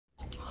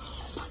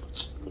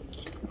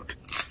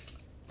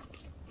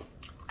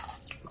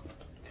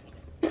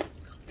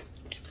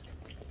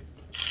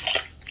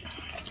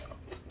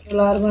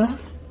फ्लावरमा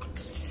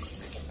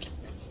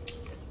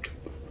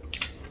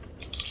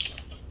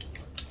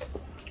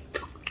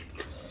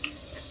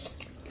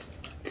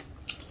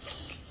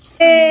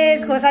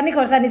खोर्सानी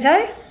खोर्सानी छ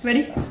है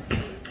रेडी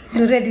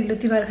लु रेडी लु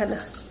तिमीहरू खा ल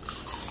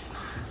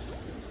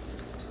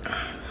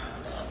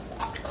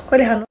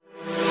कहिले खानु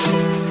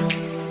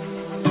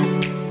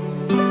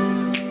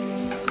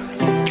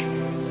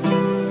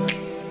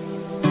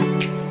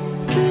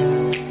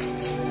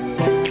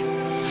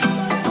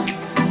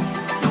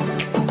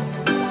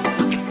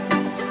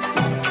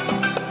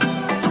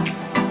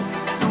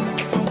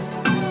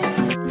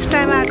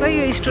टाइम आएको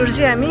यो स्टोर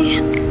चाहिँ हामी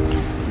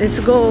लेट्स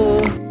गो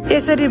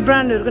यसरी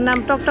ब्रान्डहरुको नाम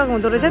टकटक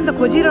हुँदो रहेछ नि त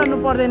खोजिरहनु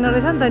पर्दैन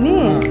रहेछ नि त नि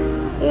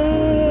ए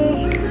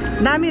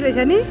दामी रहेछ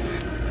नि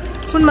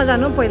कुनमा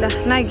जानु पहिला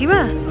नाइकीमा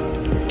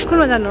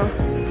कुनमा जानु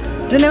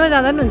जुनैमा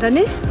जाँदा नि हुन्छ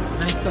नि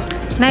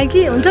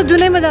नाइकी हुन्छ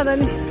जुनैमा जाँदा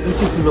नि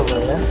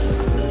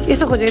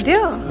यस्तो खोजेको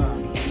थियो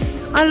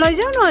अनि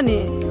लैजाऊ न अनि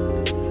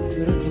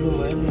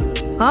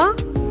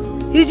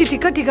यो चाहिँ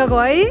ठिक्क ठिक्कको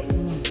है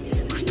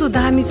कस्तो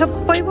दामी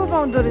सबै पो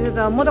पाउँदो रहेछ त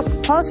म त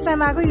फर्स्ट टाइम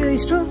आएको यो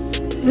स्टोर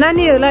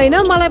नानीहरूलाई होइन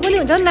मलाई पनि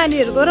हुन्छ नि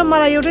नानीहरूको र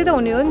मलाई एउटै त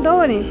हुने हो नि त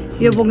हो नि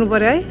यो बोक्नु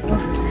पर्यो है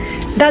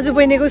दाजु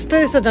बहिनीको यस्तो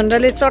यस्तो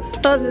झन्डाले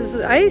चट्ट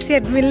है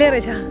सेट मिल्ने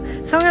रहेछ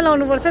सँगै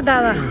लाउनु पर्छ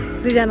दादा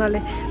दुईजनाले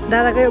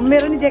दादाको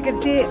मेरो नि ज्याकेट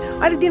चाहिँ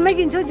अलिक दिनमै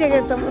किन्छु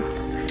ज्याकेट त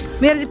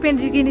मेरो चाहिँ पेन्ट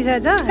चाहिँ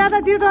किनिसकेको छ दादा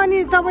त्यो त अनि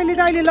तपाईँले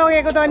त अहिले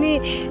लगेको त अनि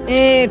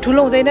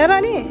ठुलो हुँदैन र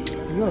नि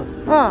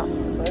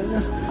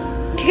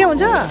ठिकै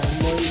हुन्छ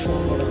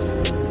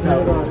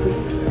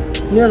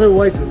मेरो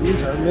वाइट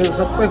हुन्छ मेरो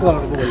सबै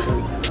कलरको भइसक्यो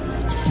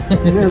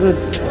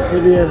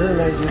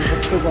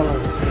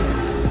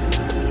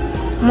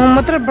म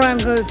मात्र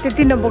ब्रान्डको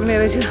त्यति नबोक्ने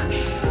रहेछु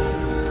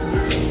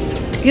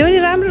यो नि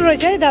राम्रो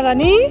रहेछ है दादा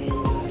नि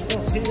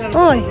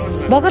ओइ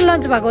भर्खर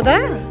लन्च भएको त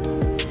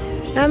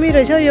दामी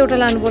रहेछ एउटा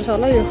लानुपर्छ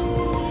होला यो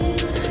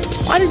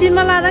अलि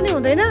दिनमा लाँदा नि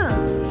हुँदैन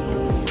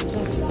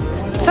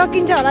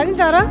सकिन्छ होला नि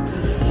तर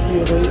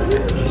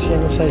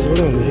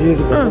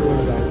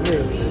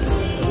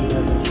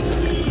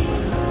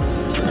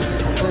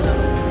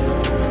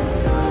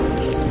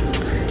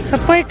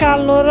सबै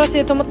कालो र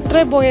सेतो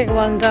मात्रै बोकेको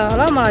भन्छ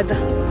होला मलाई त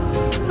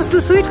कस्तो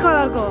स्विट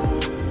कलरको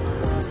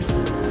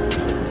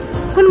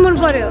कुन मन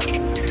पर्यो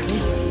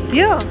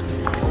यो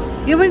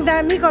पनि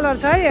दामी कलर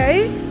छ है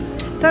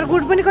तर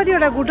गुड पनि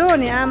कतिवटा गुड हो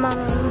नि आमा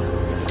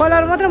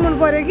कलर मात्र मन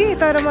पर्यो कि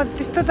तर म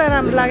त्यस्तो त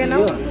राम्रो लागेन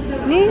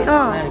नि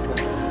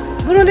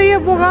बुनु त यो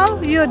बोकाऊ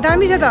यो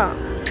दामी छ त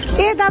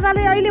ए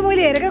दादाले अहिले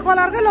मैले हेरेको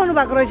कलरकै लाउनु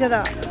भएको रहेछ त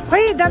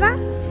खै दादा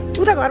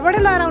उता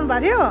घरबाटै लगाएर आउनु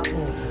भएको थियो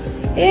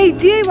ए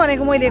त्यही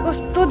भनेको मैले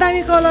कस्तो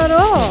दामी कलर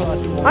हो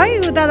है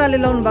उ दादाले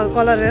लाउनु भएको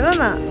कलर हेर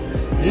न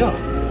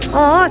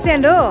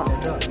स्यान्ड हो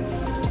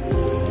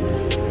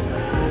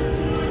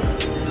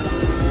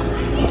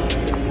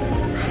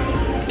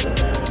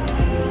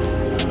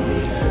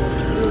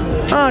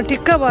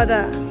ठिक्क भयो त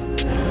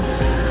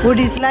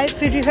हुडीजलाई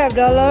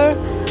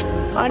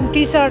 $55 अनि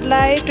टी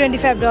सर्टलाई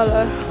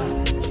 $25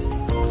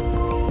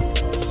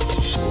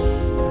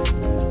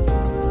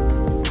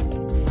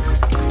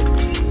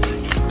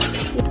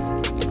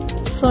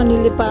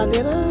 सनीले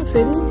पालेर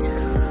फेरि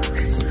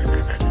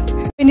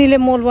सनीले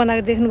मोल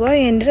बनाएको देख्नुभयो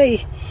यहाँनिर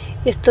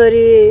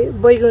यस्तोरी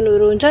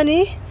बैगुनहरू हुन्छ नि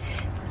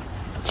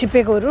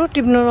चिपेकोहरू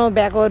टिप्नु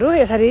नभ्याएकोहरू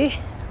यसरी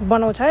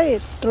बनाउँछ है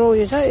यत्रो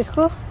उयो छ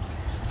यसको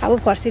अब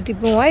फर्सी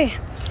टिप्नु है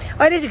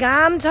अहिले चाहिँ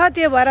घाम छ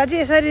त्यो भएर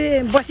चाहिँ यसरी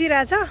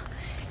बसिरहेछ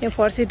यो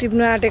फर्सी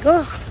टिप्नु आँटेको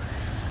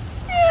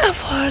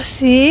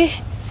फर्सी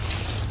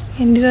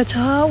यहाँनिर छ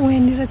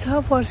उहाँनिर छ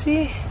फर्सी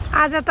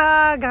आज त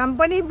घाम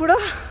पनि बुढो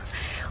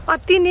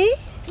अति नै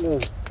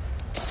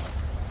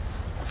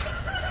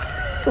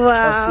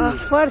वाह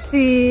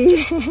फर्सी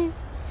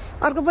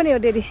अर्को पनि हो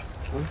डेडी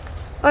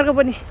अर्को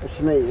पनि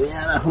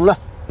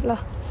ल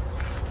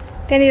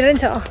त्यहाँनिर नि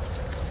छ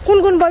कुन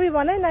कुन बबी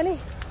भन है नानी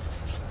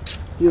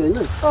यो हैन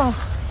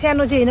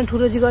सानो चाहिँ हैन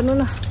ठुलो चाहिँ गर्नु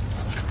न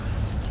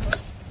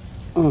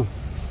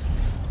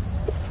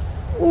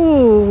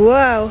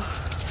वाउ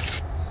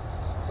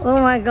ओ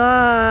माय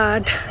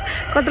गॉड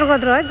कत्रो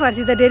कत्रो है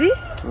फर्सी त डेडी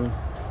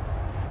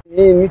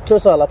ए मिठो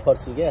छ होला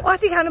फर्सी के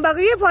अस्ति खानु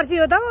भएको यो फर्सी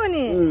हो त हो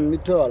नि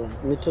मिठो होला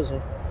मिठो छ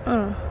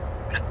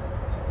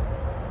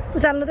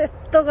उचाल्नु त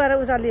यस्तो गरेर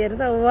उचाली हेर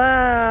त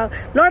वाह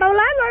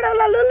लडाउला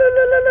लडाउला लु लु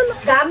लु लु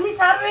घाम नि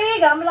साह्रै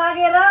घाम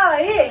लागेर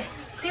है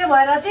त्यो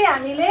भएर चाहिँ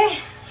हामीले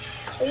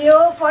यो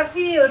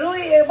फर्सीहरू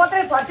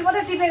मात्रै फर्सी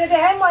मात्रै टिपेको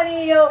थिएँ है मैले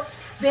यो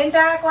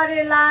भेन्टा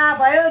करेला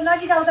भयो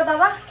नजिक आउँछ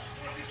बाबा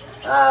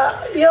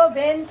यो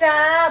भेन्टा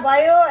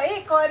भयो है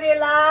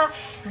करेला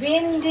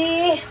भिन्डी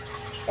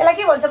यसलाई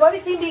के भन्छ बबी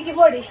सिमी कि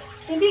बोडी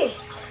सिमी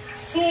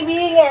सिमी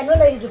यहाँ हेर्नु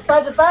न झुप्पा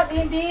झुप्पा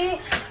सिमी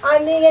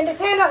अनि यहाँ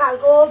सानो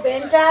खालको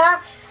भेन्टा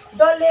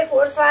डल्ले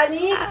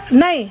खोर्सानी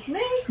नै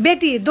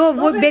बेटी दो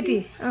बेटी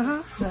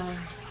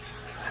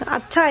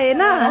अच्छा है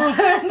ना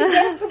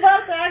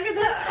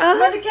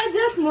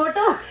just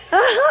moto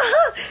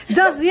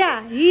just yeah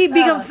he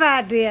become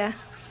fat yeah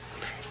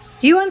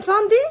you want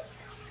something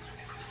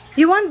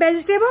You want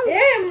vegetable?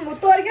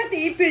 तोर्क्यो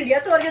ती पिंडिया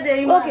तोर्क्यो दे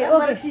ओके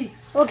ओके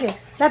ओके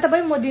ला त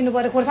भाइ म दिनु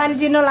पर्यो खोर्सानी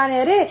दिन लाने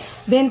अरे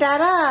भेन्टा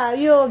र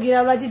यो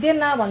घिराउला चाहिँ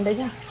देन न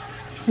भन्दैछ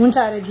हुन्छ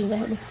अरे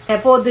दिँदाखेरि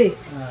पौधे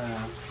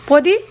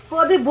पोदी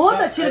पौधे बहुत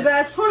अच्छे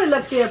लगाए सोने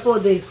लगते हैं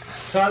पौधे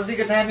सर्दी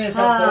के टाइम में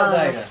सब चला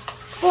जाएगा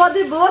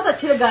पौधे बहुत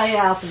अच्छे लगाए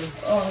आपने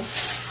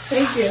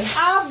थैंक यू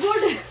आप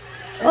गुड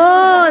ओ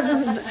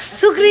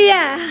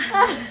शुक्रिया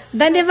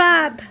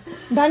धन्यवाद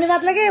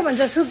धन्यवाद लगे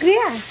भन्छ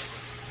शुक्रिया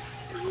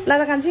ल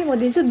त कान्छी म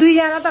दिन्छु 2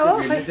 जना त हो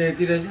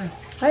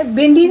है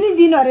भेन्डी नि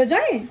दिनु अरे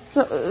चाहिँ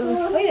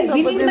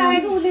भेन्डी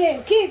मागेको उले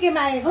के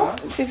मागेको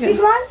दिस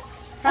वान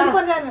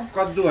ऊपर जानु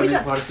कद्दू भने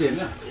फर्सी हैन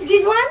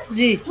this one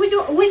G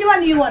which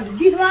one you want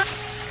this one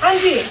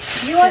aunty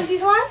you want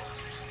this one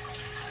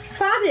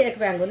पाद एक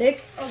बैंगन एक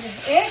ओके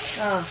एक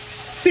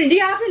पिंडी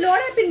आपने लोड़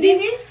है पिंडी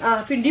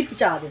पिंडी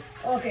पचा दे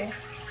ओके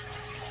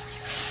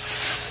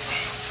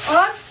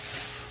और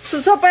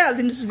सबै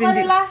हाल्दिनुस् भिन्डी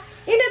करेला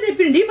इन्है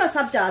पिंडीमा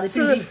सब चा दे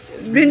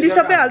पिंडी भिन्डी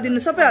सबै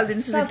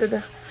हाल्दिनुस् भित्र त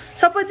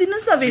सबै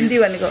दिनुस् न भिन्डी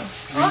भनेको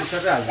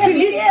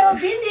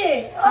भिन्डी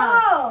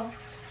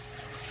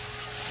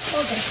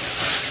ओके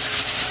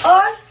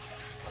और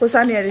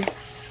खोर्सानी अरे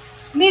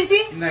मिर्ची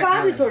पाद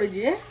भी थोड़ी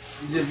जी है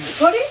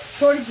थोड़ी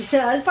थोड़ी सी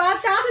पाद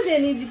चा दे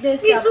देनी जितने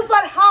इट्स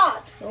सुपर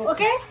हट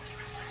ओके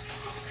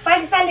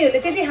पाकिस्तानीहरूले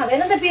त्यति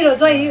खाँदैन त पिरो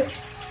जोइ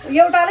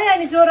एउटाले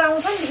अनि ज्वरो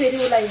आउँछ नि फेरि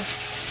उसलाई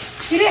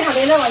पिरै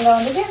खाँदैन भन्दा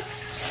भन्दै थियो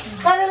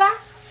करेला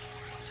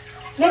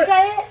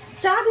चाहिए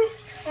चा दे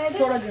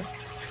थोड़ा जो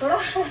थोड़ा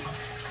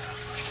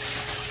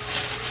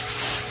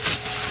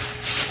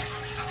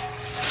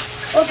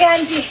ओके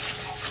आन्टी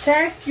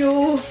थैंक यू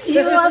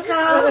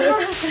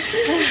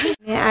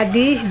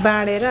आदि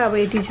बाँडेर अब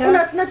यति छ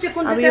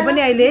अब यो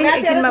पनि अहिले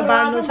एकछिनमा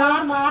बाँड्नु छ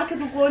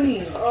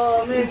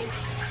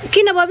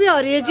किन बबी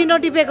हरियो जी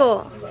नटिपेको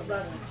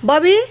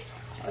बबी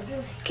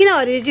किन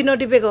हरियो जी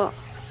नटिपेको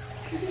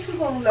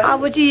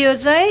अब चाहिँ यो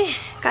चाहिँ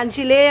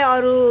कान्छीले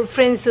अरू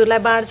फ्रेन्ड्सहरूलाई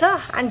बाँड्छ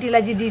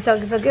आन्टीलाई चाहिँ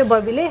दिइसकिसक्यो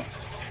बबीले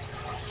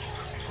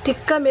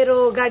ठिक्क मेरो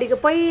गाडीको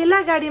पहिला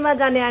गाडीमा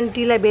जाने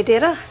आन्टीलाई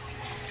भेटेर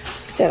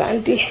बिचरा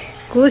आन्टी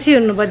खुसी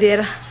हुनुभयो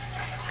दिएर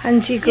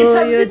कान्छीको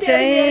यो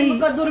चाहिँ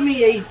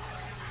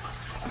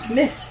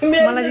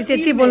मलाई चाहिँ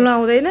त्यति बोल्नु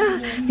आउँदैन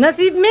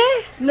नसिबमे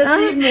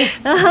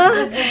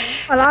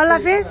अल्लाह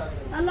हाफिज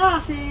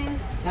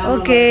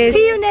okay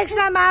C you next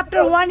time after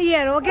 1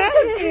 year okay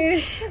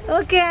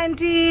okay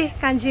aunty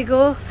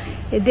कान्छीको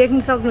देख्न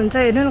सक्नुहुन्छ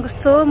हेर्नु न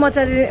कस्तो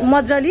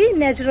मजाले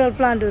नेचुरल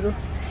प्लान्टहरू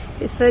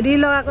यसरी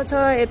लगाएको छ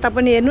यता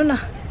पनि हेर्नु न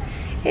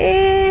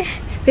ए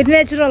फेरि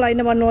नेचुरल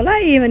होइन भन्नु होला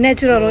यी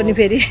नेचुरल हो नि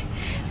फेरि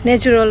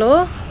नेचुरल हो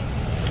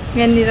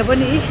यहाँनिर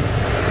पनि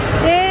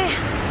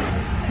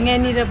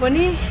यहाँनिर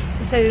पनि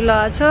यसरी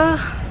लगाएको छ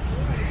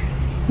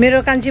मेरो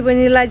कान्छी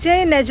बहिनीलाई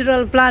चाहिँ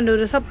नेचुरल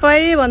प्लान्टहरू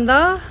सबैभन्दा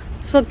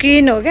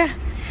सोकिन हो क्या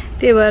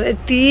त्यही भएर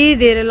यति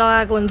धेरै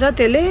लगाएको हुन्छ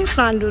त्यसले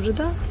प्लान्टहरू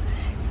त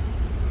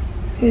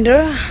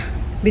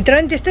भित्र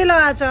पनि त्यस्तै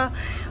लगाएको छ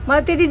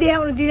मलाई त्यति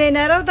देखाउनु दिँदैन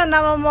र त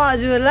नभए म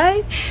हजुरलाई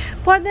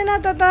पर्दैन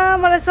त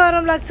मलाई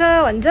शरम लाग्छ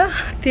भन्छ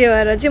त्यही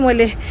भएर चाहिँ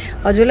मैले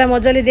हजुरलाई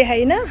मजाले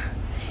देखाइनँ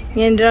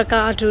यहाँनिर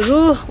काठहरू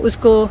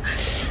उसको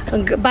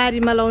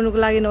बारीमा लाउनुको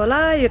लागि होला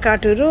यो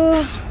काठहरू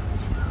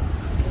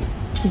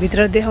भित्र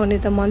देखाउने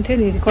त मन थियो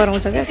नि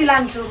कराउँछ क्या यति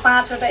लान्छु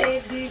 5वटा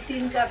 1 2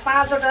 3 4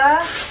 5वटा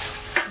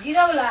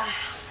गिराउला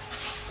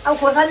अब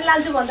खोर्सानी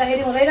लान्छु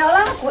भन्दाखेरि हुँदैन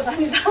होला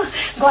खोर्सानी त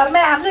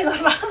घरमै आफ्नै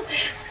घरमा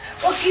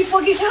ओकी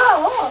पोकी छ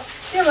हो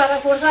त्यो भएर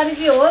खोर्सानी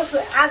के होस्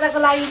आजको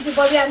लागि चाहिँ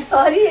बबिहान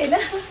सरी होइन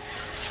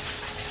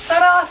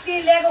तर अस्ति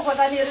ल्याएको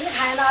खोर्सानीहरू पनि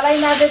खाएन होला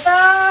यिनीहरूले त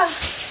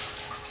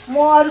म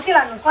अरू के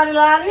लानु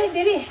करेला लाने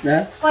दिदी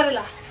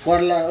करेला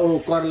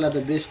करला त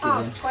बेस्ट हो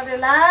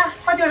करेला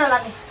कतिवटा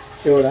लाने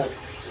एउटा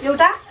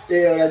एउटा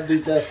एउटा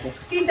दुईटा जस्तो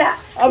तीनटा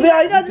अबे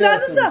हैन अझै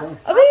लानुस् न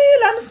अबे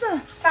लानुस् न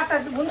चारटा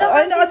हुन्छ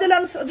हैन अझै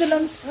लानुस्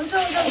हुन्छ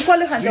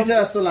कसले खान्छ दुईटा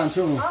जस्तो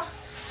लान्छु म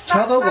छ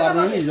त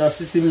घरमा नि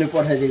जस्तो तिमीले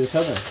पठाइदिएको छ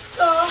त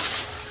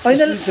हैन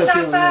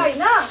चारटा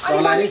हैन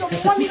अनि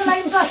मम्मीको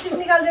लागि प्लास्टिक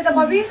निकाल्दै त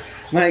बबी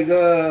माइ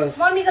गॉड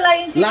मम्मीको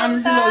लागि लानु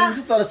चाहिँ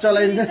लगिन्छु तर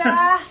चलाइन्छ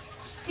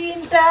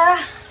तीनटा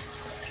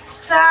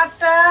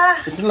चारटा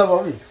यसो ल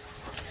बबी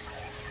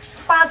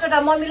 5वटा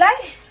मम्मीलाई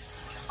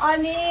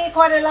अनि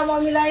करेला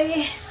मम्मीलाई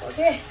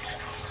ओके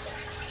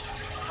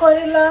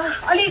करेला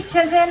अलिक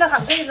सानो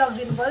खालकै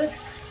लगिदिनु पर्यो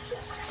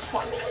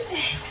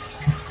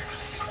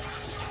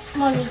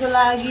मम्मीको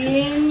लागि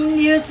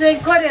यो चाहिँ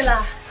करेला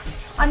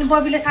अनि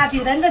बबीले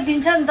साथीहरूलाई नि त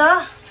दिन्छ नि त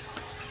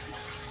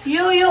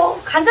यो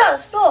खान्छ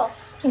जस्तो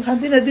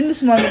खाँदिन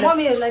दिनुस् मम्मीलाई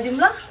मम्मीहरूलाई दिउँ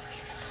ल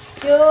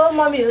यो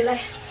मम्मीहरूलाई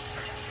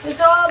यो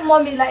सब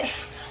मम्मीलाई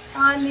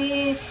अनि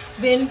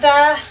भेन्टा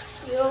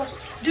यो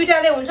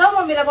दुईटाले हुन्छ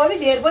मम्मीलाई बबी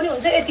धेर पनि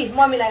हुन्छ यति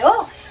मम्मीलाई हो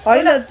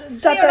हैन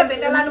चारवटा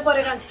भेन्टा लानु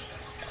पर्यो कान्छी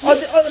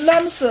अझै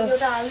लानुस्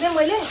एउटा हाल्ने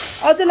मैले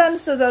अझै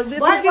लानुस्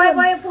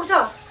भयो पुग्छ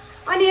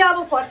अनि अब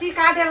फर्सी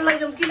काटेर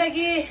लैजाउँ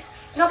किनकि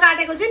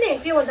नकाटेको चाहिँ नि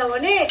के हुन्छ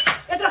भने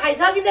यत्रो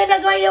खाइसकिँदैन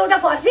जो एउटा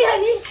फर्सी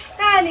अनि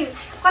कहाँ नि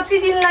कति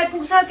दिनलाई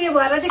पुग्छ त्यो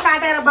भएर चाहिँ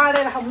काटेर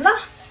बाँडेर खाऊँ ल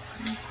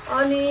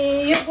अनि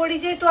यो बोडी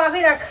चाहिँ तँ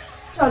आफै राख।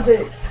 हजुर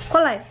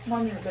कसलाई?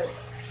 मम्मीहरु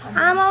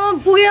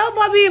आमा पुग्यो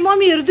बबी,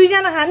 मम्मीहरू 2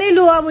 जना खाने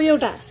लु अब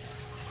एउटा।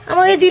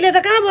 आमा यतिले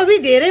त कहाँ बबी,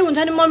 धेरै हुन्छ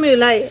नि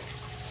मम्मीहरूलाई।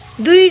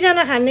 2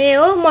 जना खाने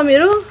हो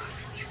मम्मीहरू।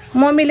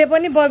 मम्मीले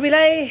पनि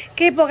बबीलाई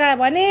के पकायो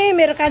भने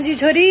मेरो कान्छी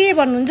छोरी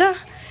भन्नुहुन्छ।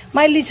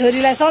 मैले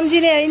छोरीलाई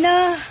सम्झिने होइन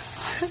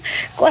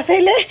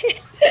कसैले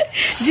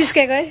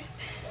जिस्केको है।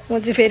 म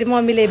चाहिँ फेरि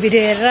मम्मीले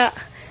भिडियो हेरेर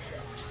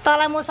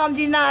तँलाई म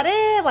सम्झिन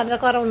अरे भनेर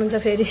कराउनुहुन्छ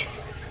फेरि।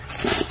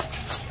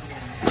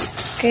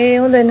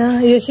 केही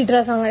हुँदैन, यो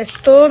सिद्रासँग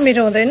यस्तो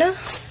मिठो हुँदैन।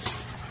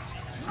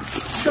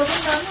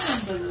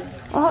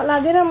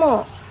 लाँदैन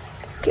म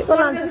के को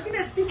लान्छु।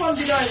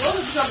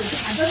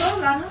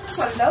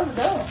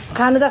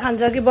 खानु त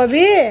खान्छ कि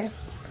बबी,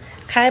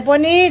 खाए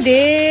पनि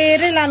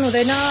धेरै लानु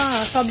हुँदैन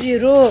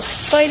सब्जीहरू।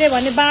 तैँले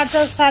भने बाँड्छ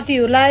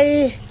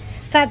साथीहरूलाई,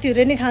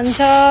 साथीहरूले नि खान्छ।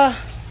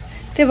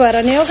 त्यो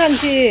भएर नि हो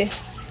कान्छी,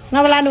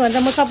 नभए लानु भने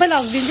त म सबै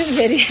लगिदिन्छु नि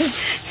फेरि।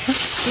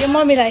 यो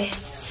मम्मीलाई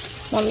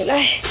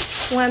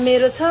उहाँ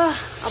मेरो छ,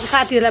 अब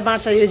साथीहरूलाई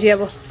बाँड्छ यो चाहिँ।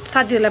 अब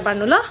साथीहरूलाई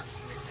बाँड्नु ल।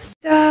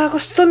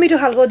 कस्तो मिठो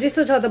खालको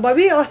जस्तो छ त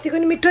बबी। अस्तिको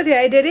नि मिठो थियो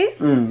है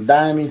डेरी।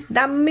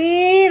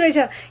 दामी रहेछ।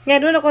 यहाँ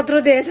हेर्नु न कत्रो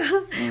दिएछ।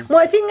 म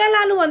सिँगै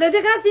लानु भन्दै थिएँ,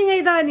 कहाँ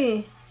सिँगै त अनि।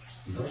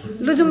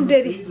 लु जाउँ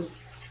डेरी।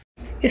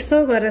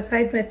 यस्तो गरेर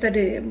साइडमा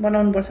यस्तरी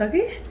बनाउनु पर्छ कि,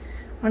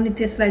 अनि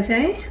त्यसलाई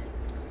चाहिँ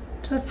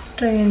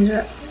चट्टै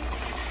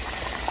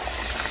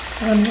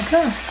गर्नुपर्छ।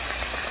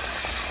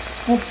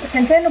 म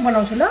सानो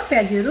बनाउँछु ल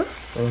प्याजीहरू।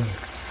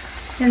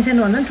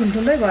 सानो भन्दा पनि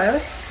ठुल्ठुलै भयो,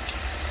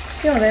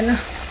 के हुँदैन।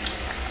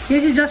 यो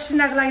चाहिँ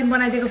जस्टिनाको लागि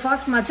बनाइदिएको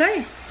फर्स्टमा चाहिँ।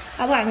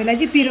 अब हामीलाई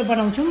चाहिँ पिरो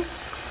बनाउँछौँ।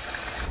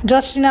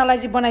 जस्टिनालाई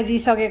चाहिँ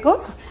बनाइदिइसकेको,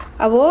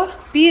 अब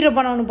पिरो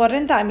बनाउनु पर्यो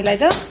नि त हामीलाई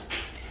त।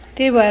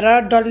 त्यही भएर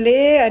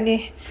डल्ले अनि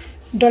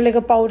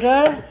डल्लेको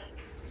पाउडर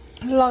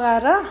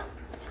लगाएर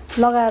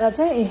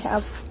चाहिँ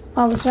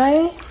अब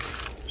चाहिँ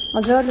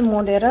मजाले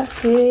मोलेर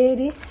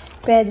फेरि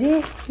प्याजी,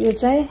 यो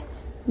चाहिँ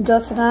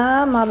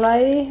जस्ना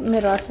मलाई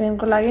मेरो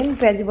हस्बेन्डको लागि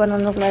प्याजी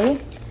बनाउनुको लागि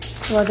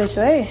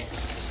गर्दैछु है।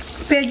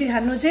 प्याजी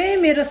खानु चाहिँ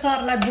मेरो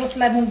सरलाई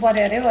बोसलाई मन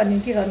पर्यो अरे भने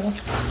के गर्नु।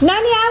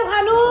 नानी आऊ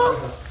खानु,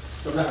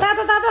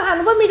 तातो तातो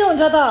खानु पो मिठो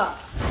हुन्छ त।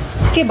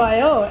 के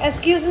भयो,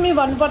 एक्सक्युज मी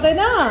भन्नु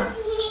पर्दैन।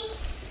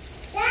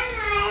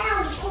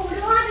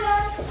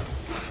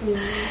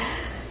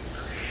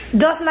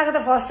 जसनाको त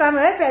फर्स्ट टाइम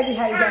है प्याजी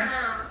खाइन्छ।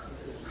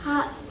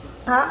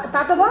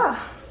 तातो भयो।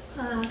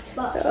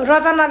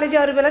 रचनाले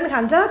चाहिँ अरू बेला नि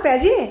खान्छ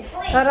प्याजी,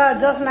 तर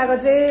जसनाको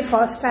चाहिँ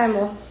फर्स्ट टाइम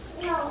हो।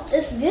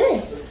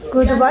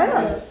 गुड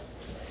भयो।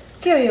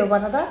 के हो यो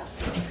भन त?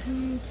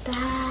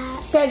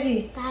 प्याजी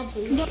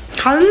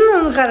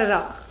खानु गरेर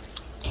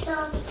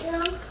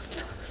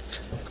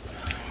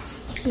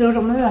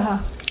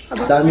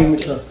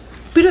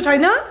पिरो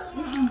छैन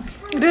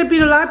रे?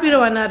 पिरो लगा, पिरो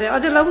भएन अरे।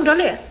 अझै लगाउँ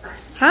डल्ले।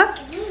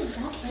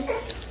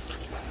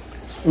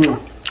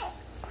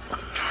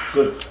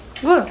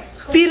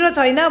 पिरो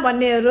छैन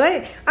भन्नेहरू है।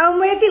 अब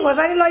म यति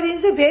खोर्सानी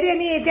लैदिन्छु फेरि,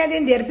 अनि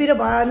त्यहाँदेखि धेरै पिरो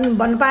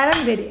भन्नु पाएन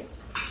नि फेरि।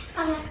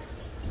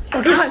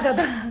 के भन्छ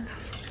त?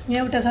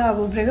 यहाँ एउटा छ अब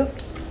उब्रेको।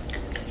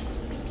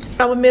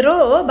 अब मेरो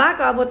हो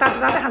भाग, अब तातो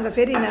तातो खान्छ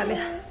फेरि यिनीहरूले।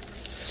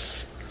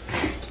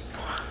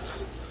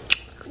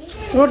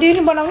 रोटी नि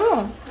बनाउनु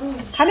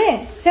खाने?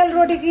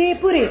 सेलरोटी कि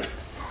पुरी?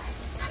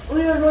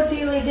 उयो रोटी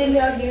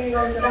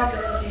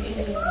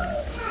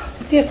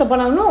त्यस्तो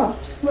बनाउनु?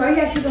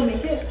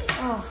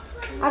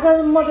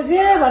 आज म त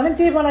जे भने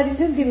त्यही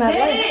बनाइदिन्छु नि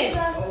तिमीहरूलाई।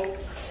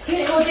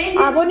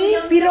 अब नि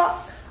पिरो,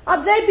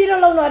 अझै पिरो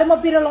लाउनु अरे। म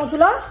पिरो लाउँछु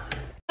ल।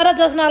 तर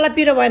जसनालाई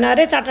पिरो भएन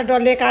अरे, 4टा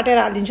डल्ले काटेर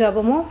हालिदिन्छु अब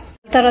म।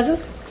 तर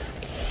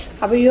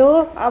अब यो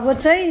अब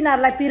चाहिँ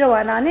यिनीहरूलाई पिरो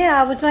भएन भने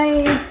अब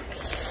चाहिँ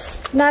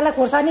यिनीहरूलाई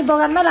खोर्सानी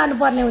बगानमा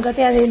लानुपर्ने हुन्छ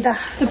त्यहाँदेखि त।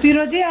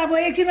 पिरो चाहिँ अब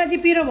एकछिनमा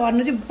चाहिँ पिरो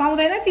भर्नु चाहिँ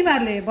पाउँदैन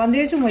तिमीहरूले,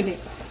 भन्दैछु मैले।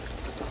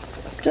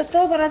 जस्तो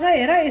बडा छ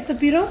हेर यस्तो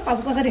पिरो।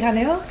 अब कसरी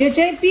खाने हो? यो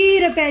चाहिँ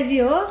पिरो प्याजी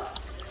हो।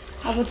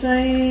 अब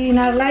चाहिँ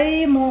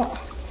यिनीहरूलाई म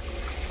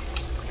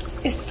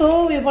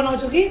यस्तो उयो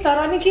बनाउँछु कि, तर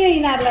नि के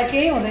यिनीहरूलाई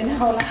केही हुँदैन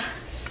होला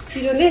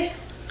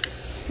पिरोले।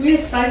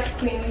 त्यसो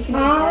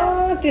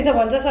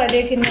भन्छ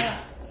अहिले एकछिनमा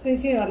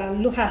सुइसुई होला।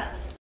 लुखा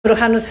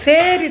खानुहोस्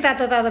फेरि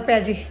तातो तातो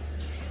प्याजी।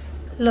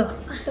 ल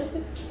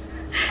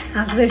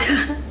हाँस्दैछ।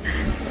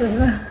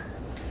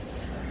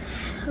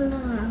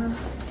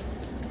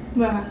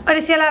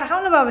 अहिले सेलाएर खाऊ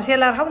न बाबा,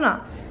 सेलाएर खाऊ न।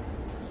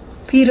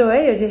 पिरो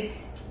है यो चाहिँ।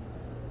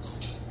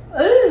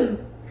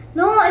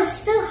 No,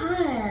 it's still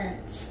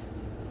hot.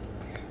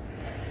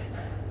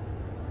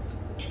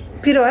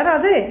 पिरो भएर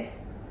अझै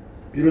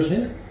पिरो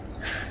छैन?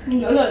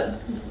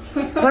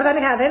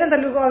 खोर्सानी खाँदैन त।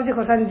 लुको अब चाहिँ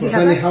खोर्सानी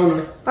खाऊ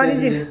न। अनि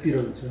चाहिँ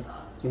पिरो हुन्छ।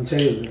 हुन्छ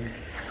है हुन्छ।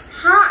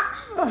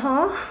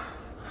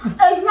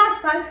 It's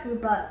not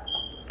spicy, but.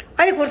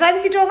 अनि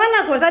खोर्सानी चाहिँ टोक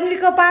न।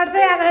 खोर्सानीको पार्ट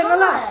चाहिँ आएको छैन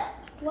ल।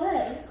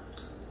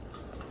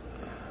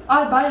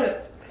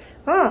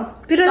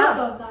 पिरो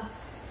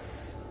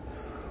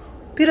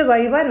पिरो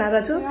भयो भएन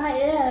रचु?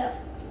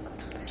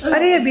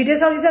 अरे यो भिडियो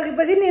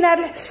सकिसकेपछि नि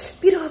यिनीहरूले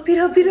पिरो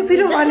पिरो पिरो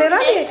पिरो भनेर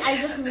नि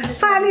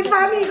पानी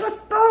पानी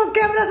कस्तो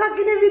क्यामेरा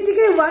सकिने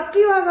बित्तिकै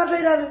वाक्की वा गर्छ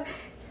यिनीहरूले।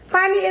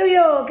 पानी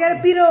यो के अरे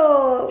पिरो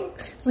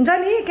हुन्छ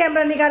नि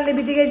क्यामेरा निकाल्ने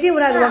बित्तिकै चाहिँ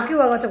उनीहरू भक्कि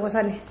भएको छ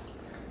खोर्सानी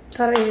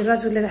तर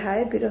रजुले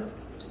देखायो पिरो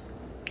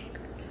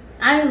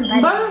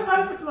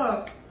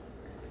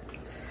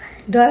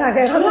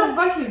डराएको छैन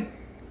स्पाइसी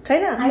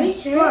छैन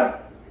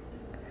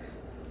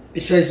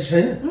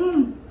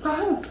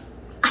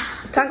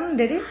चाख्नु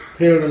धेरै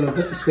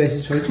स्पाइसी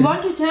छैन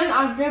 1 to 10,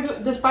 I'll give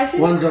the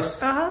spiciness. 1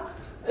 just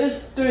Is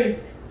 3.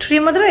 3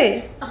 मात्रै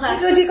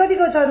रोजी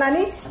कतिको छ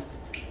नानी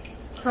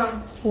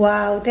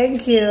वाउ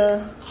थ्याङ्क यू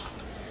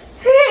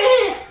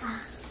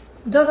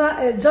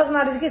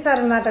जसमाले के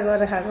साह्रो नाटक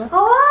गरेर खाएको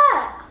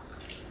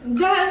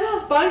Yeah, it's not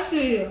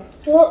spicy.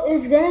 Well,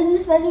 it's gonna be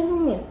spicy for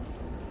me.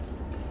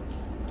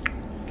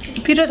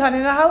 पिरो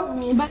छानेर खाऊ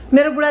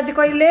मेरो बुढा चाहिँ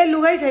कहिले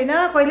लुगै छैन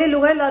कहिले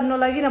लुगै लड्नु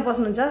लागि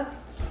नबस्नुहुन्छ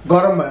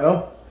गरम भएर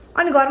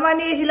अनि घरमा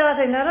नि एसी लगाएको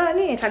छैन र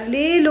अनि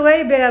खाली लुगै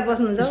बेकार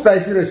बस्नुहुन्छ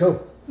स्पाइसी रहेछ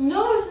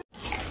No, it's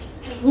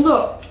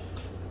look.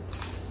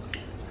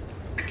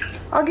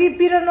 अघि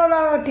पिरो नला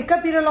ठिक्क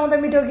पिरो लाउँदा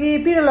मिठो कि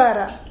पिरो लगाएर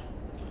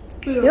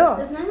यो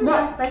It's not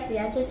that spicy.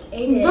 I just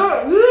ate it.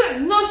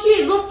 No, she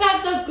looked at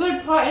the good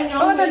part and त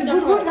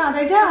गुड गुड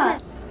खाँदैछ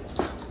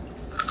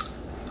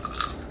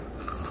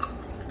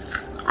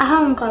I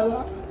haven't got it.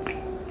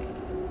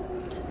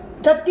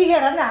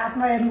 जतिखेर नि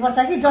हातमा हेर्नुपर्छ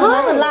कि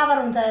जसमा लाबर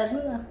हुन्छ हेर्नु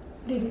न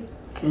दिदी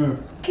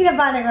किन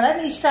बानेको होला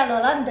नि स्टाइल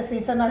होला नि त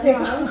face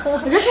नदेको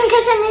Just in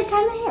case I need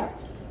time here.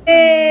 ए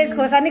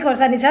खोर्सानी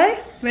खोर्सानी छ है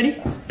Ready?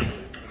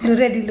 लु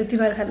रेडी लु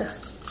तिमीहरू खानु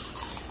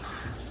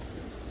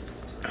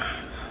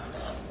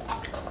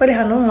कहिले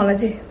खानु मलाई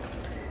चाहिँ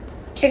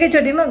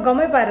एकैचोटिमा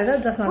गमै पारेर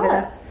जसमा बेला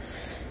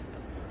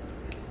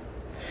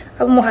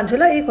अब म खान्छु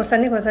ल यी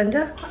खोर्सानी खोर्सानी छ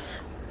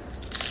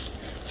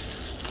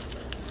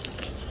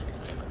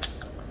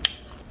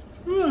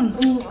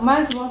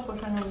Mine's more for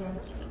China.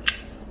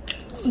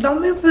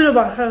 दमै पिरो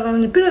भएको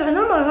पिरो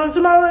खानु मलाई खान्छु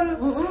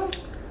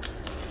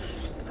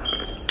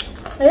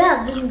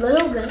Yeah, just a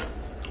little bit.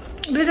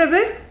 Litre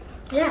बे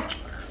Yeah.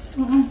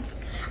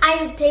 I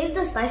taste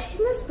the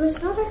spiciness, but it's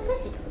not that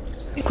spicy.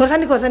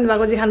 खोर्सानी खोर्सानी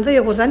भएको चाहिँ खान्छ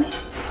यो खोर्सानी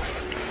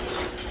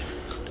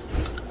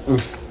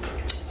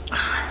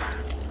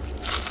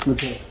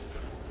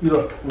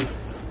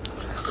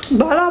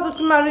भला अब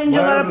तिमीहरू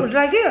इन्जोय गरेर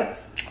फुट्ला कि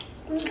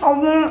अब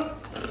म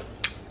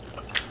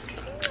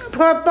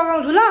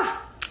पकाउँछु ल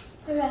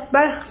Okay.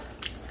 By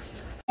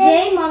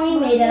Today, Mommy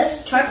made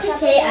us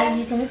chutpate, as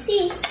you can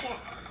see.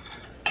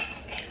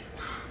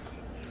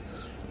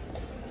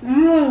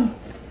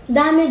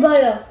 Dummy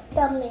boyo.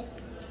 Dummy.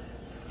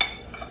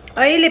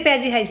 अहिले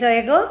प्याजी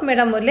खाइसकेको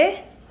म्याडमहरूले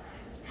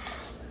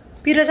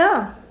पिरो छ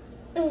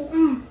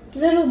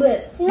Little bit.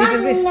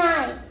 Little bit.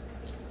 Nice.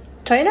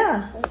 छैन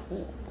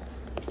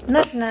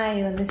नट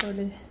नाइ भन्दैछ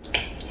उसले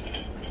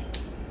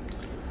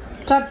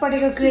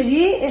चटपटेको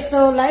क्रेजी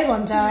यस्तोलाई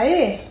भन्छ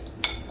है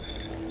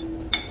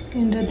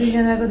यिनीहरू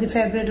दुईजनाको चाहिँ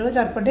फेभरेट हो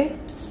चटपटे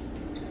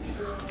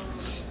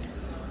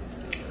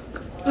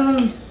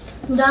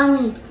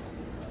Dummy.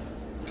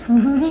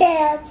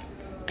 Cheers.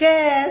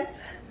 Cheers.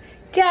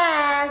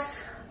 Cheers.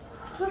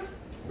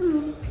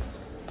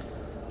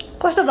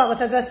 कस्तो भएको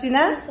छ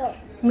जस्टिना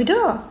मिठो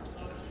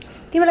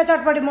तिमीलाई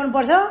चटपटे मन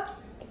पर्छ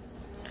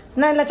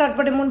नानीलाई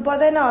चटपटे मन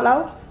पर्दैन होला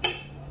हौ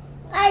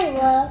I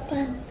love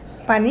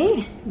पानी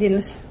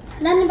दिनुहोस्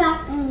Dummy back.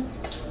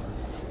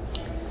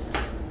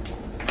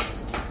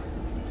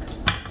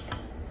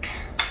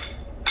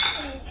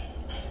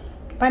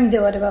 पानी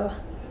देऊ अरे बाबा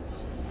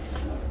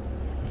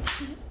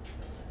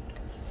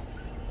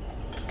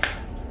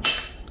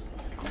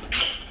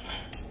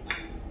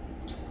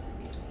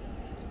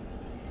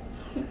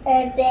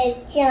A big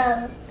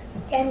chunk.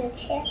 Then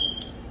cheers.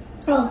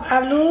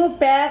 आलु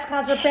प्याज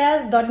काँचो प्याज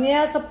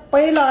धनियाँ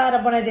सबै लगाएर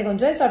बनाइदिएको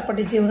हुन्छ है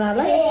चटपटी चाहिँ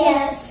उनीहरूलाई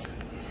Yes.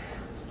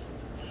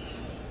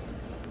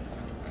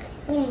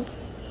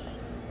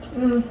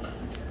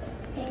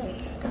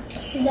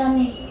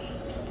 Dummy.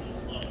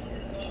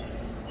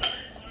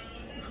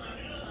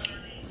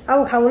 अब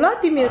खाऊ ल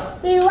तिमीहरू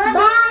We love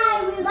you.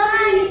 We love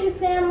you, YouTube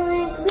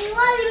family. We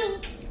love you.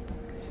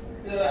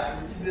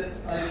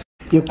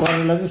 यो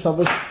करेला चाहिँ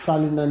सबै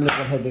सालिन नानीले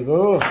पठाइदिएको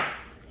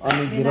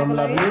अनि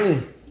गिरमलाई पनि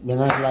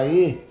भेनाको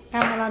लागि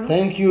खाना लानु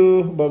थ्याङ्क यू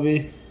बबी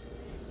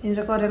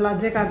यहाँनिर करेला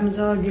अझै काट्नु छ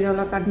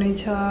गिरौला काट्नै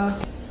छ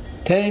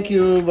थ्याङ्क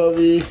यू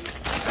बबी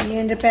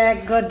यहाँनिर प्याक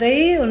गर्दै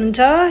हुनुहुन्छ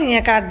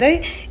यहाँ काट्दै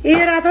ए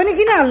रातो नि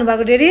किन हाल्नु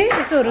भएको डेरी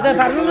यस्तोहरू त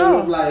फाल्नु न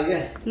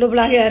लोभ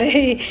लाग्यो अरे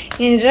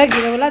यहाँनिर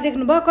घिरौला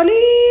देख्नुभयो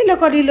कलिलो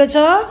कलिलो छ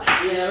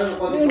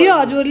यो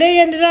हजुरले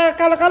यहाँनिर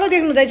कालो कालो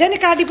देख्नु हुँदैछ नि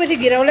काटेपछि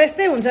घिरौला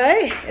यस्तै हुन्छ है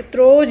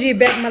यत्रो जी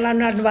ब्यागमा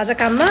लानु आँट्नु भएको छ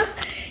काममा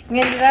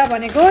यहाँनिर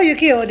भनेको यो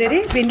के हो डेरी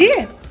भिन्डी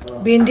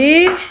भिन्डी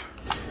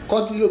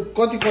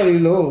कति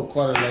कलिलो हो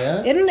करेला यहाँ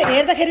हेर्नु न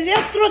हेर्दाखेरि चाहिँ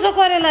यत्रो छ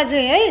करेला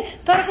चाहिँ है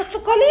तर कस्तो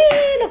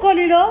कलिलो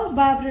कलिलो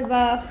बाप रे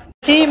बाप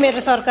चाहिँ मेरो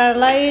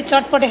सरकारलाई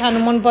चटपटे खानु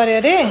मन पर्यो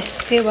अरे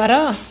त्यही भएर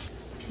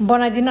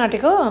बनाइदिनु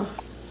आँटेको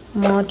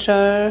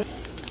मटर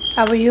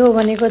अब यो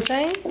भनेको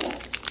चाहिँ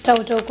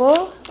चाउचाउको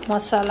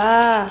मसला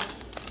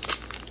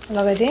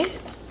लगाइदिएँ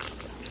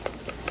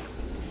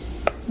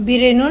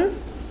बिरे नुन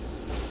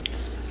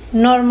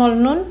नर्मल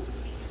नुन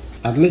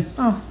हातले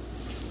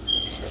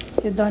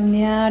यो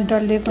धनियाँ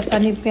डल्ले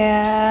खोर्सानी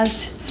प्याज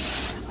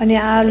अनि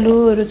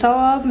आलुहरू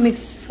सब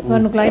मिक्स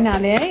गर्नुको लागि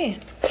हालेँ है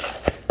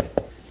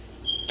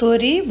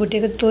तोरी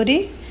भुटेको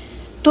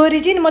तोरी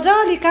चाहिँ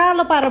मजाले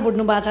कालो पारेर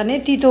भुट्नु भएको छ भने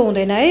तितो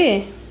हुँदैन है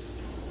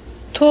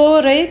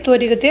थोरै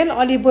तोरीको तेल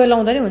अलि बोइल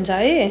आउँदा नि हुन्छ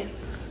है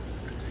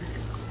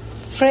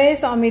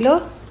फ्रेस अमिलो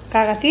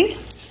कागती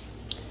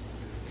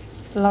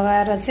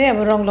लगाएर चाहिँ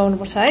अब रङ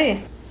लाउनुपर्छ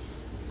है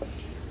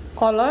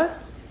कलर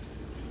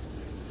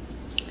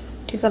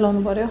टिका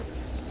लाउनु पर्यो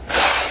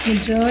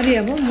मजाले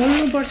अब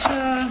मोल्नुपर्छ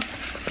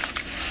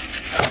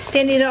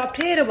त्यहाँनिर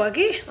अप्ठ्यारो भयो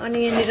कि अनि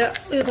यहाँनिर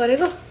उयो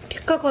गरेको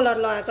ठिक्क कलर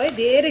लगाएको है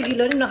धेरै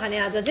गिलो नि नखाने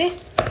आज चाहिँ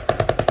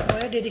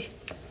भयो रेडी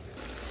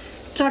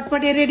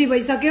चटपटे रेडी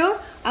भइसक्यो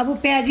अब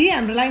प्याजी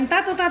हाम्रो लागि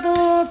तातो तातो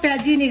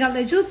प्याजी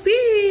निकाल्दैछु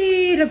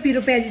पिरो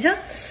पिरो प्याजी छ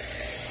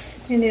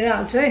यहाँनिर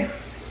हाल्छु है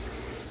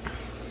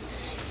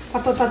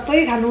तातो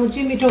तातै खानु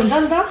चाहिँ मिठो हुन्छ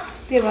नि त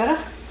त्यही भएर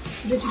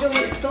छिटो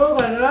यस्तो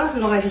गरेर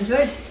लगाइदिन्छु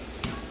है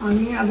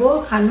अनि अब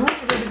खानु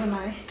रेडी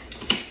बनाएँ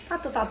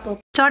तातो तातो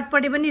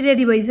चटपटे पनि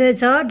रेडी भइसकेको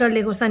छ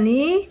डल्ले खोर्सानी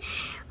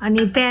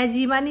अनि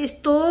प्याजीमा नि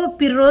यस्तो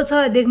पिरो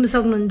छ देख्नु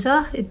सक्नुहुन्छ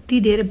यति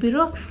धेरै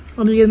पिरो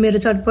अनि यो मेरो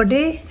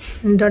चटपटे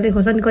डल्ले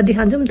खोर्सानी कति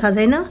खान्छु पनि थाहा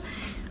छैन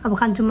अब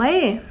खान्छु म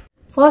है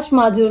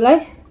फर्स्टमा हजुरलाई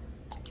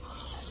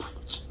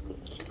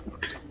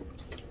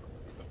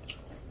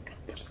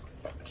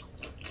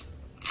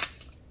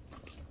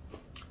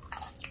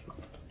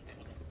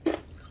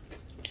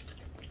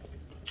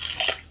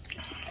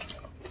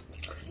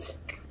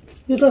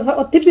यो त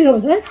अति पिरो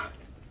हुन्छ है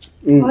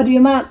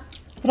हरियोमा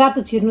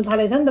रातो छिर्नु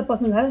थालेछ नि त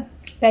पस्नु थाल्यो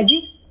प्याजी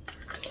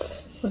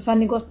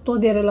खोर्सानी कस्तो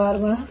धेरै लगाएर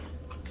गयो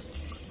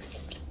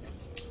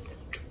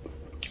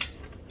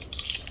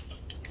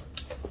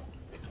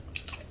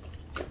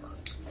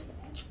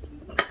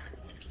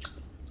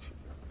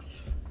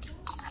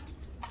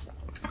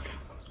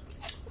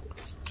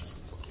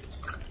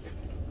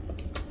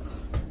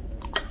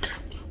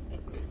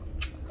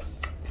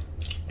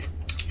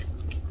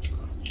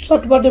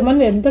चटपटेमा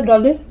नि हेर्नु त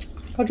डल्ले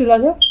कति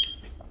लाग्यो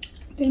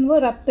तिन भयो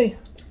रातै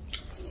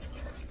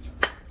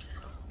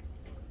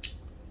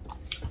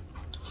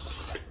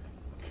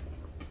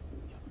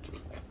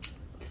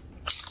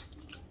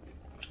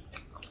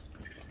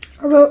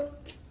अब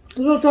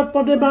यो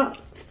चटपटेमा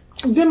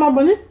जेमा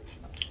पनि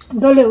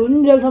डल्ले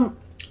हुन्जेलसम्म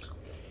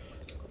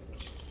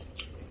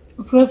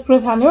फ्रेस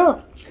फ्रेस खाने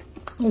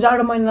हो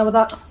जाडो महिनामा त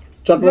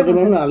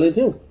चटपटेमा पनि हालेको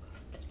थियो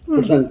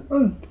खोर्सानी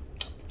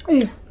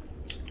ए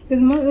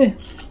त्यसमा ए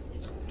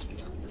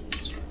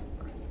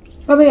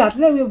तपाईँ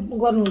हातले उयो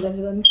गर्नु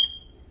हुँदैन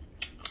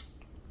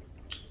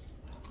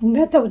नि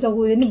घ्याचा उचाको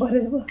उयो नि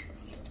भरेछ पो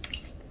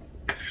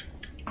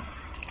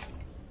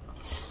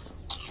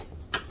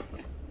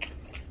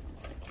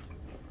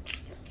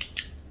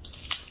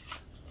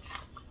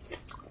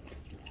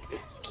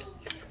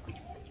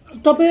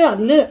तपाईँ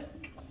हातले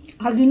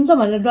हालिदिनु त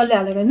भनेर डल्ले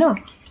हालेको होइन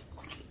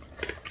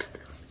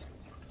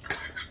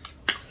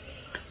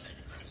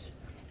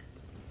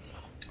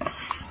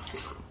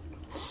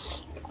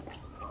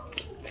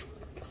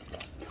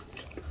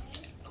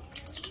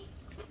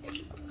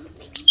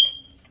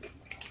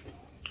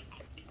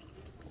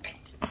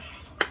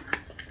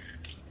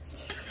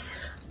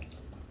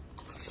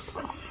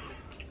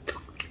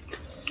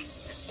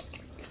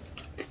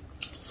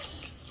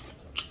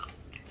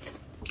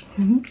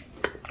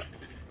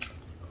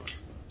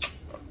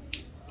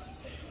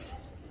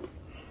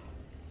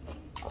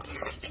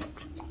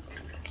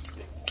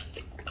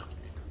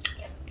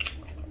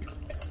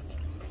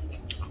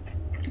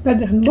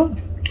प्याज खानुभयो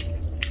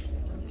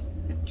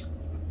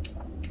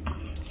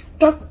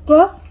टक्क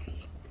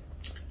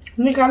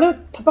निकाल्यो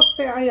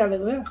थपक्कै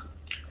आइहालेको क्या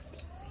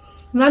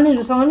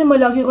नानीहरूसँग नि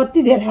मैले अघि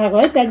कति धेरै खाएको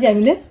है प्याजी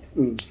हामीले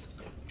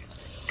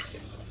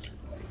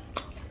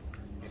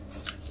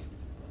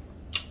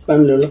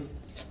पानी ल्याउनु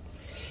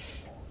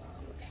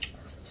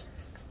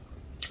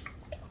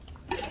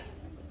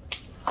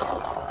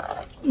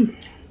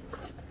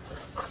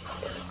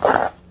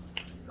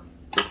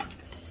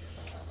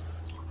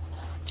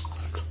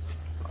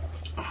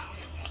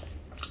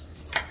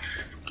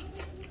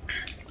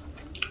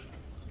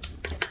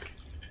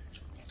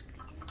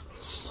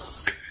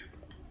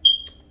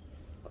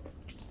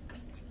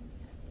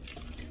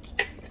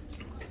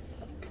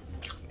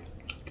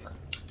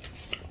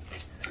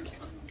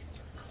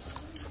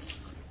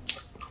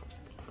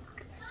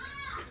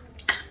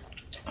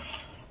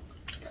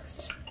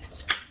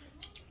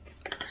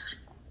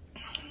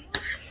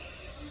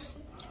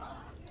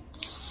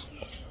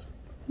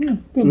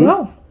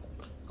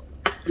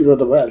पिरो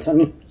त भइहाल्छ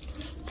नि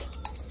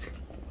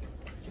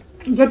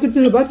जति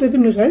पिरो भयो त्यति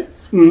मिठो है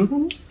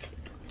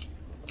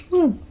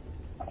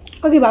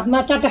अघि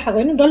भातमा चाटा खाएको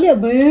होइन डल्लै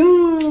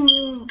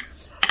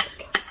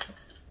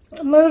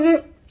मैले चाहिँ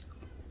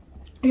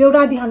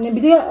एउटा आधी खाने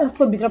बित्तिकै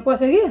यस्तो भित्र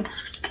पस्यो कि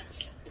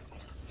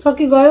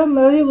सकि गयो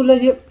मेरो उसले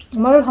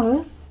चाहिँ मलाई खानु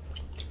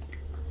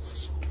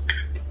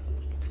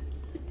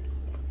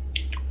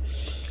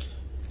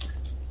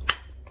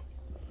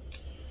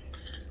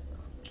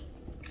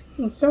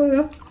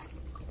Sorry.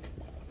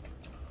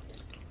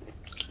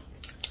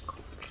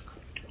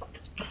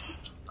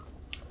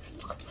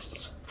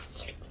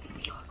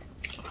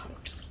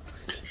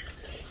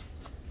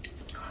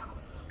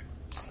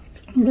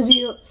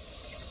 यो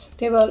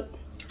टेबल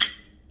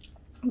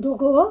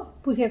धोको हो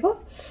पुछेको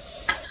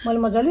मैले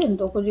मजाले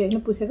धोको चाहिँ होइन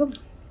पुछेको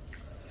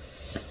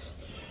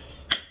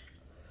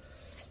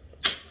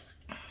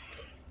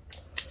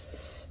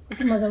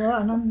कति मजा भयो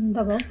आनन्द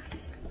भयो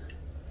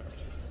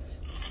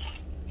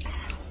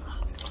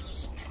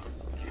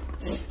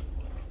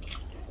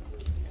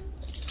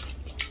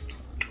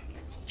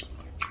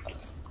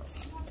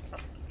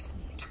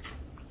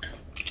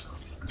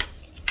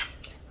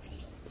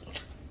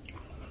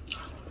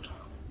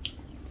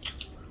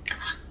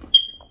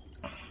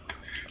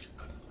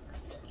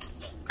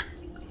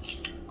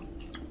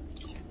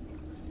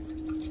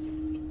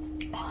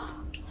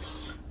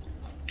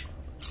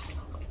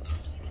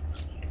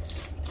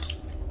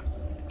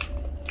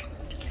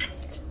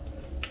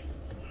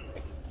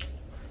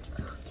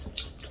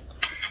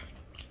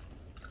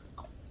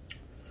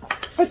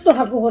यस्तो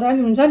खालको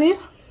खोर्सानी हुन्छ नि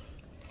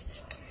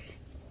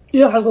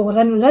यो खालको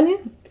खोर्सानी हुन्छ नि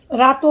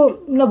रातो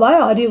नभए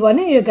हरियो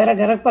भने यो घेरा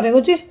घेरा परेको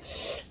चाहिँ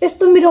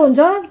यस्तो मिठो हुन्छ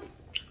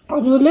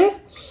हजुरले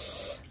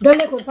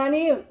डल्ले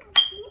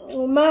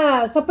खोर्सानीमा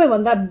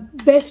सबैभन्दा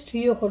बेस्ट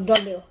यो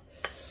डल्ले हो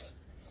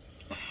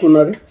कुन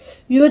अरे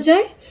यो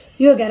चाहिँ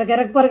यो घेरा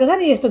घेरा परेको छ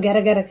नि यस्तो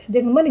घेरा घेरा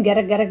देख्नु पनि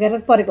घेरा घेरा घेरा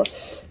परेको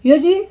यो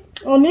चाहिँ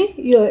अनि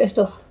यो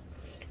यस्तो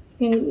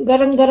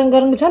गरम गरम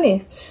गरम छ नि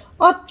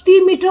अति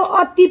मिठो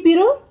अति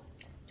पिरो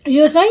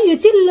यो चाहिँ यो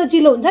चिल्लो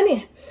चिल्लो हुन्छ नि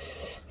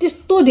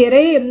त्यस्तो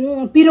धेरै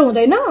पिरो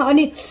हुँदैन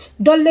अनि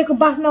डल्लेको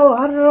बास्ना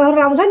हर हर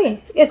आउँछ नि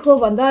यसको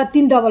भन्दा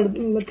 3 डबल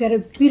के अरे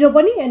पिरो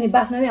पनि अनि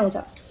बास्ना नै आउँछ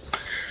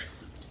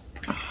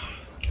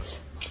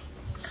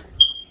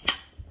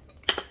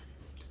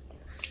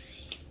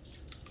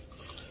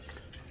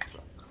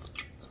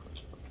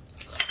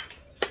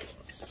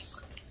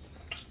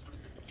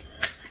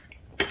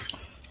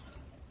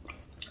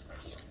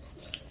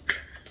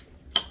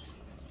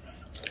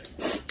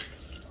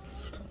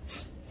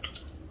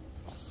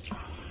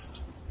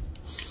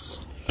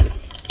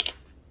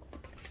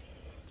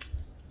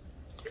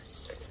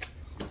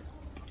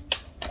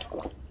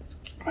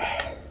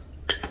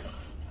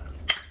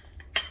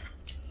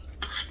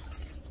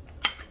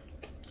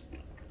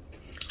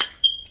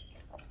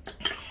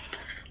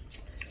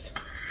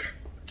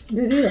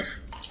दिदी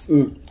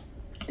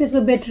त्यसको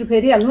ब्याट्री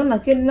फेरिहाल्नु न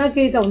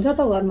केही त हुन्छ त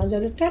घरमा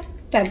जहिले ट्याप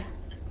ट्याप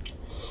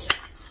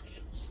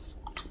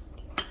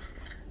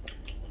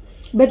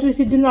ब्याट्री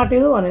सिद्धिनु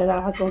आँटेको भनेर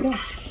आएको क्या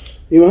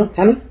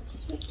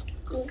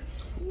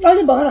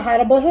अलि भएर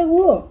खाएर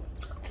बसेको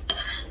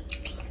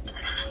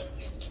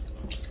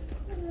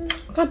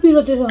कहाँ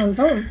पिरो त्यसो खान्छ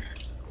हौ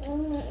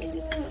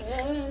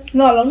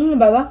नहलाउनु नि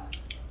बाबा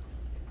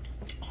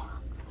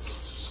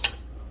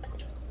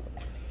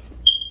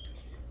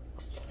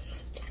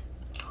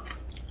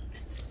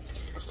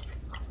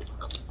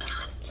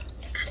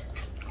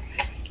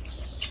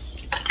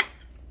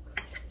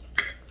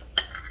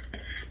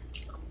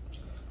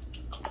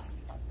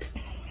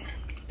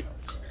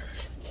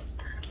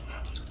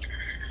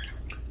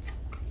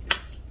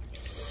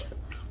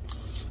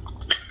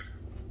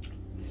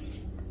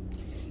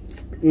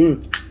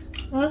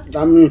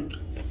दामी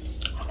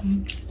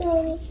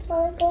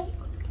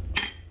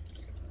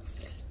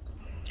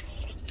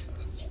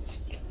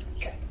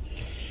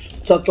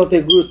चटपटे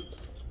गुड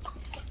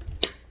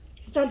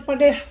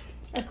चटपटे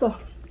यस्तो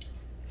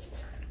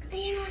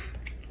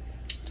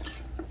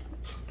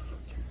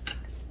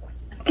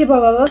के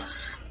भयो बाबा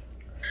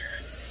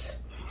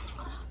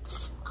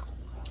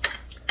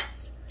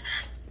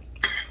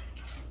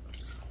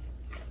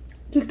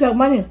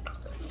टिकटकमा नि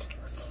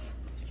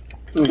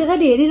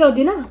त्यसरी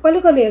हेरिरहदिनँ कहिले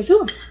कहिले हेर्छु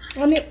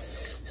अनि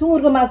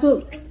सुँगुरको मासु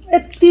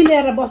यति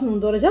ल्याएर बस्नु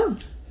हुँदो रहेछ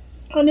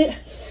अनि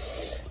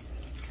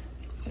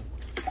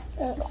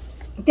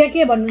त्यहाँ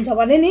के भन्नुहुन्छ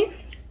भने नि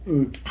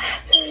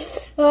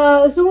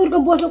सुँगुरको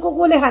बोसो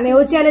कसले खाने हो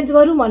च्यालेन्ज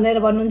गरौँ भनेर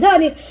भन्नुहुन्छ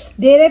अनि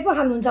धेरै पो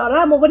खानुहुन्छ होला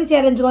म पनि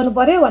च्यालेन्ज गर्नु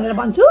पर्यो भनेर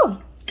भन्छु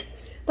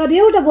तर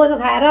एउटा बोसो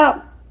खाएर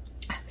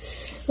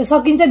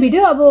सकिन्छ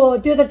भिडियो अब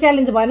त्यो त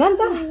च्यालेन्ज भएन नि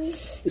त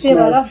त्यही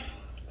भएर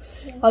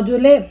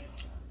हजुरले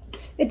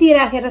यति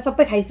राखेर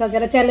सबै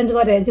खाइसकेर च्यालेन्ज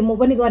गरे भने चाहिँ म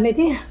पनि गर्ने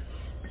थिएँ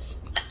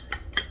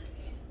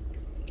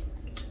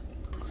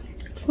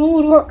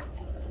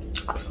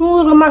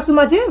सुँगुरको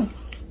मासुमा चाहिँ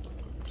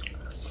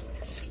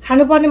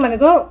खानुपर्ने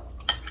भनेको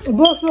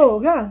बोसो हो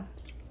क्या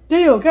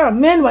त्यही हो क्या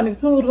मेन भनेको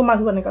सुँगुरको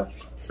मासु भनेको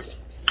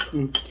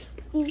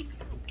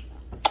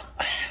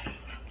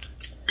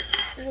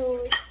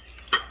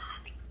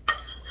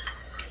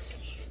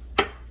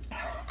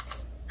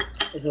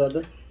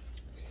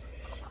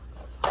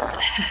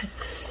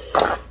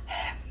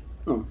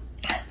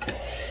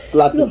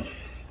लापी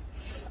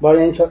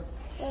बढ़िया छ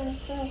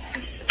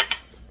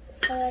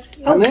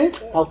खाने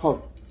खाऊ खाऊ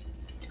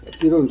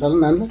पिरो हुन्छ ल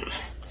नानी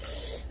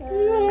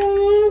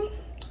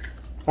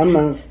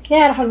खानु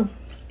यहाँ खानु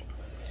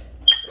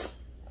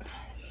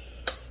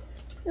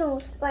No,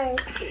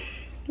 spicy.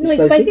 No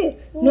spicy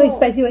no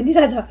spicy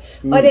भनिरहेछ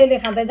अहिले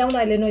खाँदै जाउँ न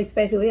अहिले नो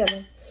स्पाइसी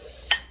भइहाल्यो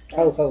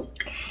खाऊ खाऊ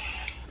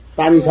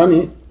पानी छ नि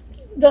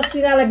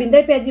जस्टिनालाई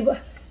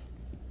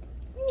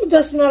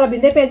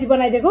भिन्दै प्याजी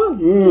बनाइदिएको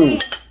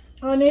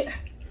अनि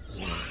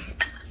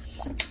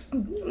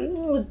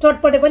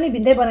चटपटे पनि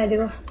भिन्दै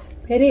बनाइदिएको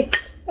फेरि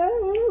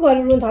घर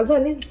रुन थाल्छ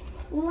अनि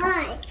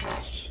Why?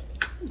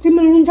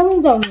 तिम्रो रुन्छ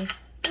पनि जाउनु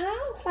I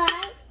don't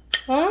cry.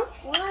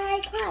 Why I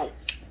cry?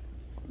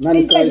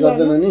 नानी ट्राई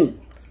गर्दैन नि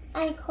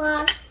I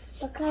cry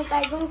because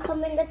I don't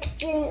come in the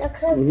kitchen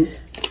because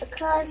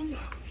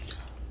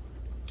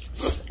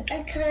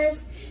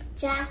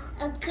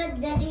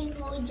Daddy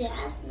hold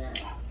Jasmine.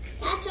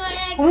 That's why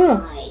I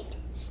cried.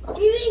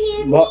 Do you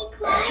hear me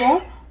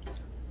cry?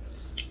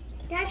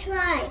 That's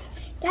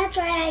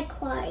why I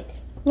cried.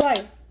 Why?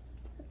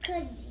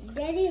 Because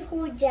Daddy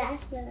hold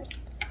Jasmine.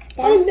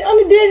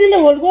 अनि डेडीले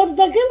hold गर्छ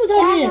के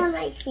That's not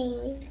my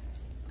feeling.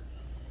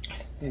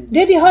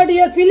 Daddy hurt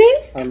your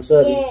feelings I am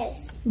sorry Yes.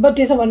 But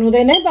त्यसो भन्नु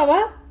हुँदैन है बाबा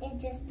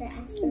It's just the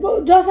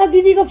जसमा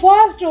दिदीको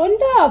फर्स्ट हो नि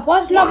त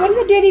फर्स्ट लभ हो नि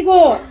त डेडीको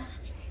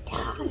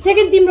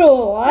सेकेन्ड तिम्रो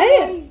हो है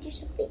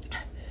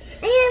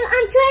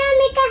I'm trying to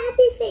make a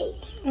happy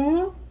face.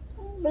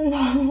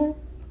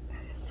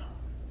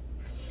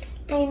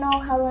 I know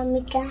how to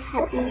make a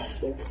happy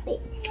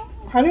face.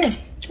 खाने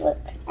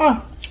Look,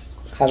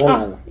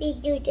 खाँदैन we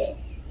do this.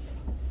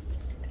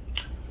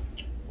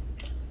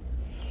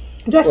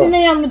 जस्टिन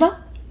नै आउनु त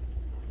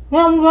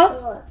आउनु भयो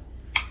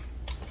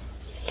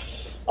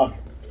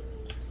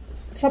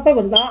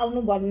सबैभन्दा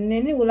आउनु भन्ने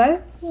नि उसलाई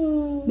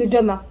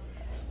भिडियोमा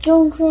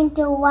Don't forget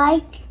to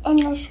like and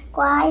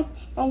subscribe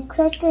and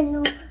click the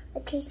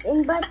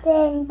notification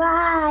button.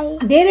 Bye.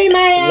 धेरै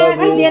माया Love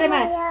खै you.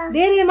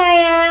 धेरै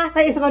माया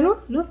खै यसो गर्नु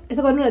लु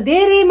यसो गर्नु न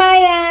धेरै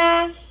माया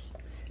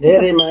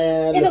धेरै माया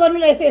यसो गर्नु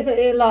न यस्तो यस्तो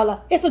ए ल ल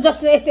यस्तो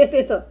जस्तो यस्तो यस्तो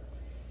यस्तो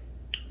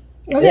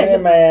धेरै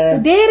माया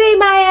धेरै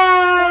माया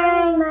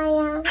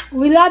Maya.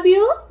 वी लभ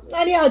यु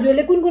अनि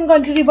हजुरले कुन कुन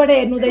कन्ट्रीबाट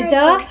हेर्नुहुँदैछ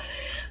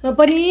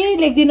पनि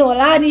लेखिदिनु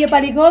होला अनि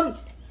योपालिको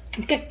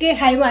के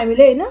खायौँ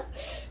हामीले होइन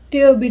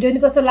त्यो भिडियो नि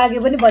कस्तो लाग्यो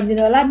पनि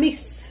भनिदिनु होला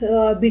मिक्स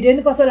भिडियो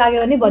नि कस्तो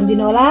लाग्यो भने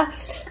भनिदिनु होला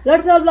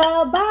लट्स ल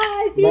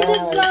बाई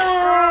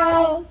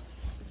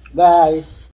बाई